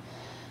now.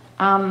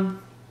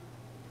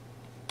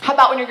 How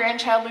about when your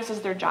grandchild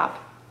loses their job?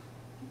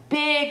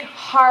 Big,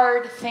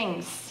 hard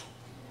things.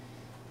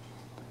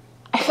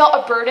 I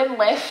felt a burden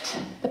lift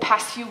the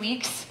past few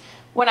weeks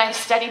when I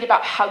studied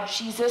about how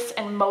Jesus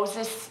and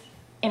Moses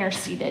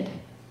interceded.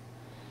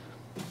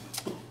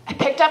 I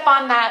picked up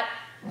on that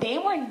they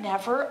were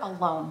never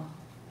alone.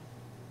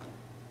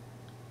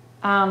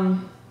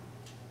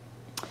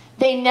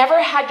 They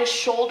never had to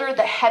shoulder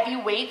the heavy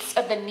weights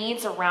of the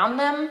needs around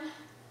them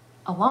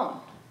alone.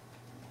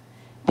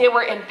 They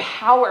were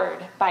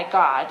empowered by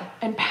God,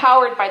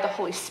 empowered by the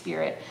Holy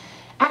Spirit.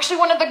 Actually,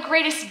 one of the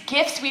greatest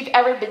gifts we've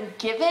ever been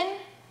given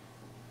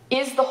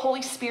is the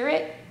Holy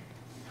Spirit.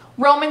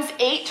 Romans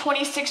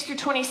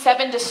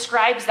 8:26-27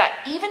 describes that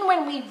even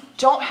when we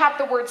don't have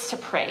the words to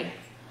pray,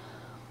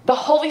 the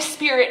Holy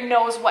Spirit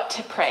knows what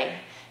to pray.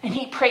 And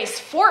he prays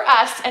for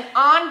us and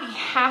on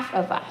behalf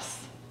of us.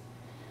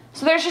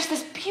 So there's just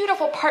this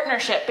beautiful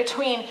partnership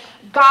between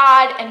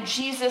God and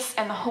Jesus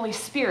and the Holy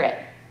Spirit.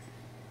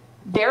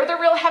 They're the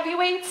real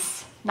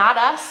heavyweights, not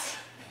us.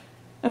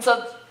 And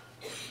so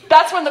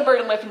that's when the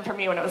burden lifted for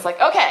me, when it was like,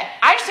 okay,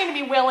 I just need to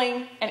be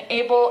willing and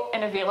able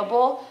and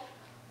available.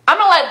 I'm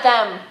going to let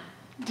them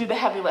do the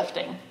heavy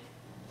lifting.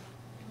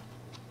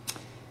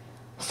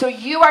 So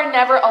you are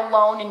never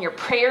alone in your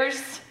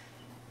prayers.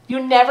 You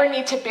never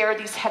need to bear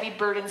these heavy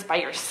burdens by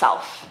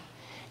yourself.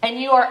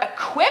 And you are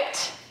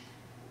equipped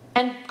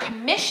and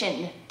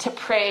commissioned to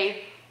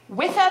pray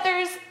with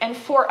others and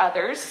for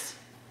others.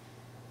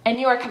 And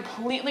you are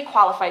completely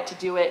qualified to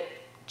do it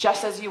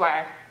just as you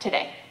are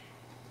today.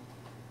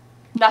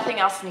 Nothing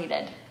else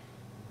needed.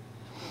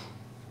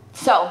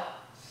 So,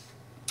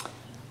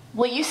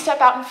 will you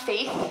step out in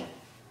faith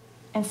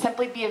and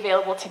simply be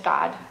available to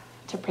God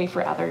to pray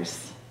for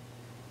others?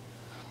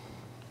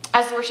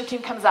 As the worship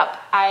team comes up,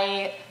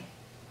 I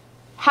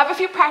have a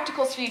few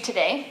practicals for you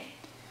today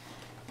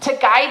to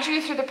guide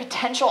you through the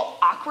potential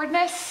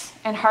awkwardness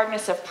and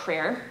hardness of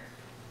prayer.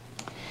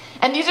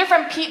 And these are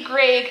from Pete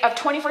Gregg of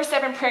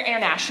 24/7 Prayer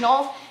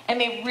International, and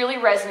they really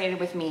resonated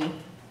with me.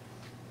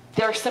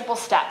 They're simple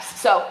steps,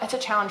 so it's a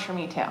challenge for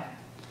me too.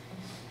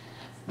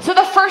 So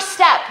the first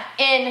step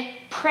in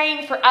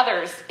praying for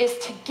others is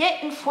to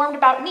get informed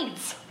about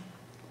needs.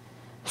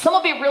 Some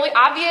will be really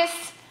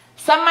obvious.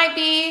 Some might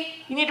be,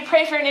 you need to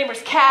pray for your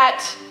neighbor's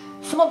cat.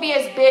 Some will be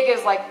as big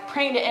as like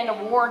praying to end a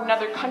war in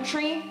another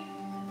country.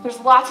 There's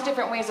lots of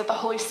different ways that the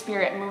Holy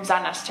Spirit moves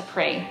on us to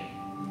pray.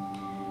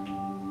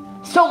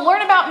 So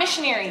learn about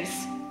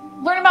missionaries.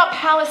 Learn about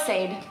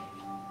Palisade.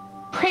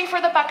 Pray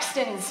for the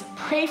Buxtons.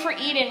 Pray for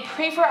Eden.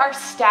 Pray for our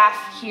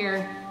staff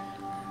here.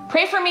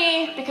 Pray for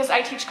me because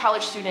I teach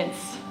college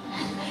students.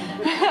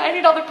 I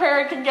need all the prayer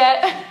I can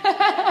get.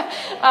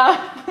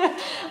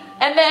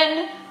 And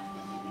then,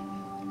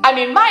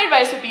 my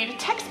advice would be to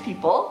text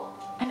people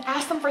and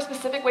ask them for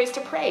specific ways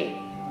to pray.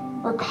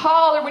 Or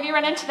call, or when you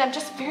run into them,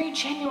 just very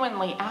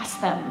genuinely ask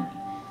them.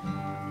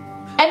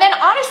 And then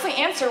honestly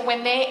answer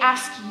when they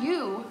ask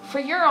you for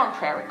your own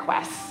prayer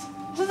requests.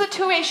 This is a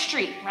two-way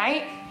street,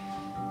 right?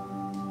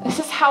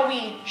 This is how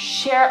we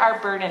share our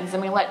burdens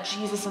and we let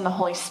Jesus and the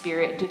Holy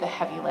Spirit do the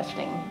heavy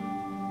lifting.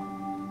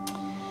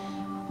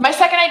 My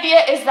second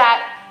idea is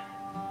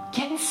that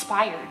get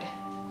inspired.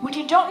 When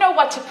you don't know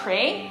what to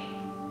pray,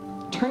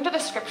 turn to the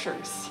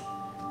scriptures.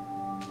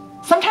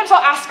 Sometimes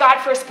I'll ask God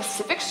for a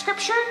specific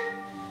scripture,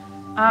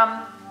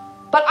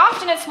 but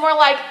often it's more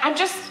like I'm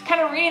just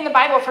kind of reading the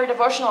Bible for a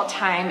devotional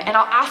time, and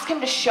I'll ask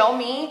him to show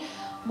me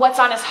what's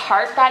on his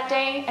heart that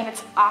day, and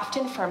it's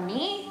often for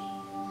me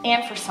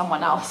and for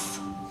someone else.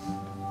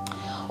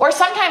 Or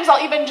sometimes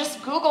I'll even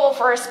just Google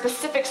for a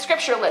specific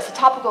scripture list, a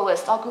topical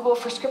list. I'll Google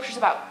for scriptures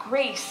about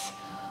grace,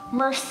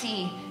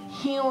 mercy,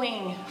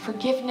 healing,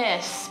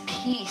 forgiveness,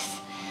 peace.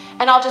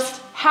 And I'll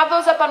just have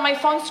those up on my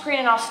phone screen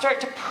and I'll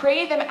start to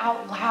pray them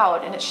out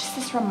loud. And it's just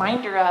this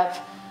reminder of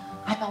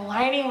I'm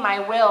aligning my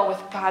will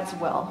with God's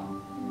will.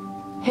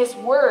 His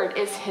word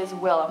is his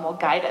will and will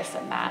guide us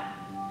in that.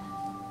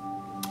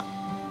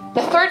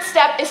 The third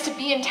step is to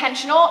be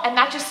intentional, and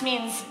that just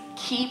means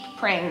keep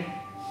praying.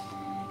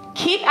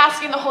 Keep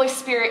asking the Holy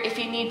Spirit if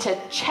you need to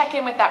check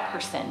in with that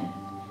person.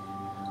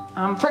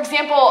 For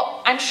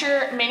example, I'm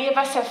sure many of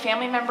us have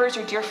family members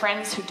or dear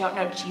friends who don't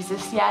know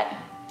Jesus yet.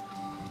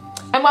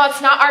 And while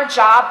it's not our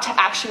job to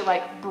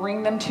actually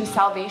bring them to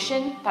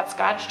salvation, that's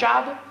God's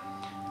job,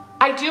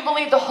 I do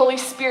believe the Holy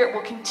Spirit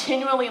will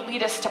continually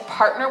lead us to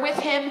partner with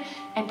him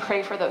and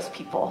pray for those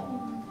people.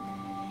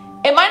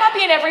 It might not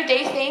be an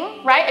everyday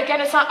thing, right?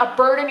 Again, it's not a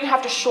burden you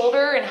have to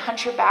shoulder and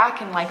hunch your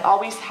back and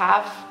always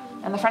have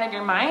in the front of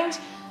your mind.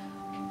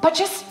 But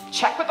just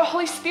check with the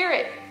Holy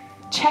Spirit.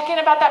 Check in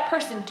about that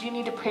person. Do you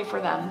need to pray for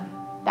them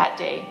that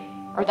day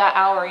or that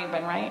hour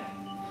even, right?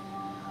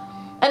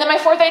 And then my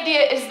fourth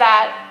idea is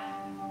that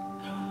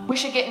we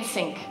should get in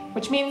sync,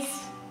 which means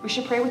we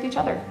should pray with each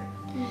other.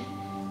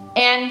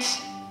 And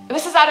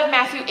this is out of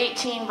Matthew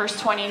 18, verse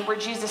 20, where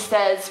Jesus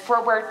says,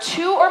 "For where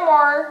two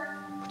or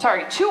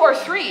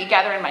three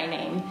gather in my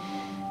name,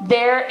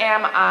 there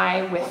am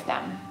I with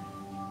them."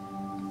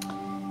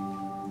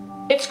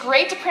 It's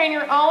great to pray on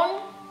your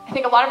own. I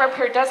think a lot of our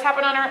prayer does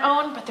happen on our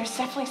own, but there's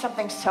definitely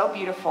something so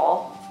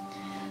beautiful,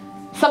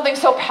 something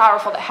so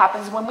powerful that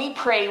happens when we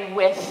pray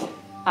with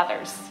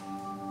others.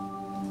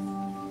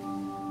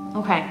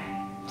 Okay,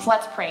 so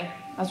let's pray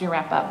as we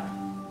wrap up.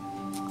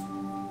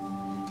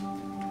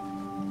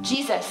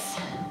 Jesus,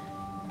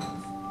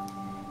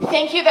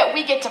 thank you that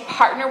we get to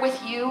partner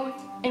with you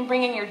in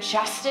bringing your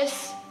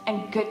justice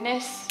and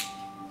goodness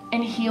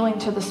and healing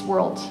to this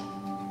world.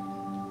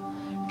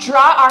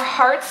 Draw our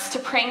hearts to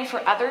praying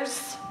for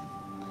others.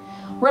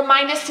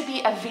 Remind us to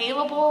be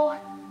available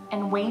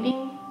and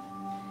waiting,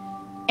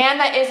 and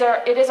that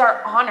it is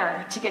our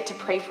honor to get to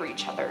pray for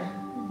each other.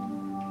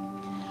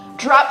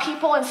 Draw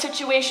people in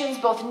situations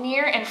both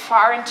near and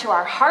far into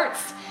our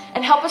hearts,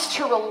 and help us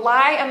to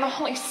rely on the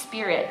Holy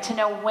Spirit to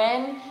know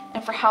when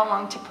and for how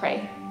long to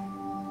pray.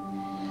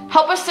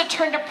 Help us to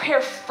turn to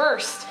prayer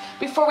first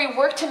before we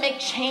work to make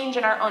change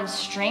in our own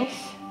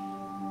strength.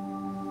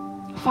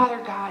 Father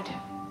God,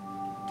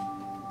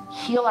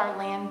 heal our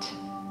land.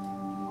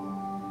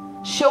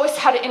 Show us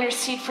how to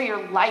intercede for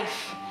your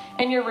life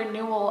and your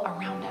renewal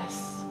around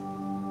us.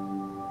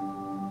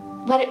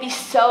 Let it be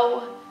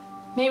so.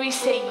 May we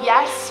say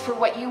yes for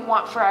what you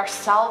want for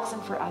ourselves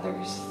and for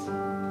others.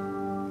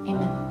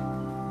 Amen.